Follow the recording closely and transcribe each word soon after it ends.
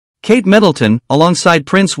Kate Middleton, alongside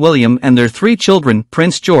Prince William and their 3 children,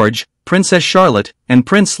 Prince George, Princess Charlotte, and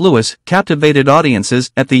Prince Louis, captivated audiences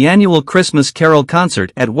at the annual Christmas Carol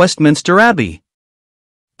concert at Westminster Abbey.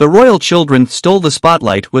 The royal children stole the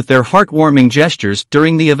spotlight with their heartwarming gestures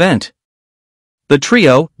during the event. The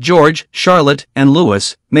trio, George, Charlotte, and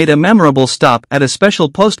Louis, made a memorable stop at a special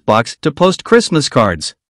postbox to post Christmas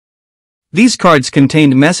cards. These cards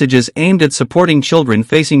contained messages aimed at supporting children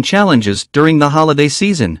facing challenges during the holiday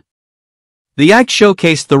season. The act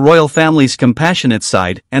showcased the royal family's compassionate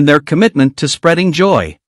side and their commitment to spreading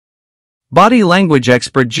joy. Body language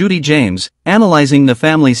expert Judi James, analyzing the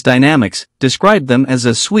family's dynamics, described them as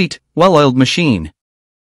a sweet, well-oiled machine.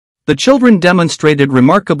 The children demonstrated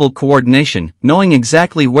remarkable coordination, knowing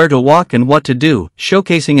exactly where to walk and what to do,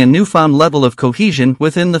 showcasing a newfound level of cohesion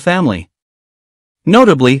within the family.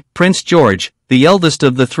 Notably, Prince George, the eldest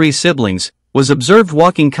of the 3 siblings, was observed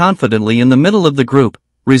walking confidently in the middle of the group,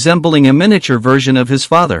 resembling a miniature version of his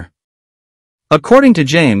father. According to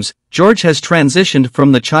James, George has transitioned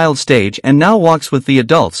from the child stage and now walks with the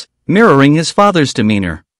adults, mirroring his father's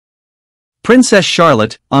demeanor. Princess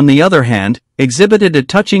Charlotte, on the other hand, exhibited a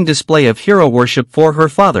touching display of hero worship for her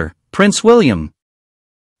father, Prince William.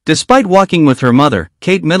 Despite walking with her mother,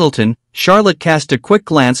 Kate Middleton, Charlotte cast a quick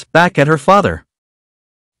glance back at her father.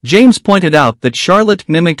 James pointed out that Charlotte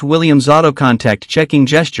mimicked William's auto-contact checking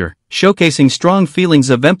gesture, showcasing strong feelings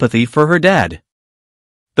of empathy for her dad.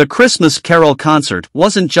 The Christmas Carol concert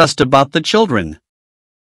wasn't just about the children.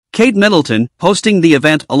 Kate Middleton, hosting the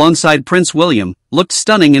event alongside Prince William, looked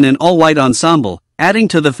stunning in an all-white ensemble, adding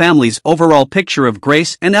to the family's overall picture of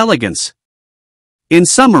grace and elegance. In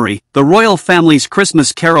summary, the royal family's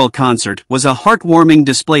Christmas Carol concert was a heartwarming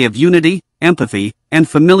display of unity, empathy, and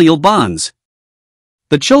familial bonds.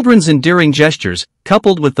 The children's endearing gestures,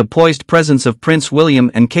 coupled with the poised presence of Prince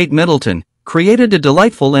William and Kate Middleton, created a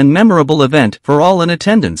delightful and memorable event for all in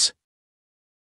attendance.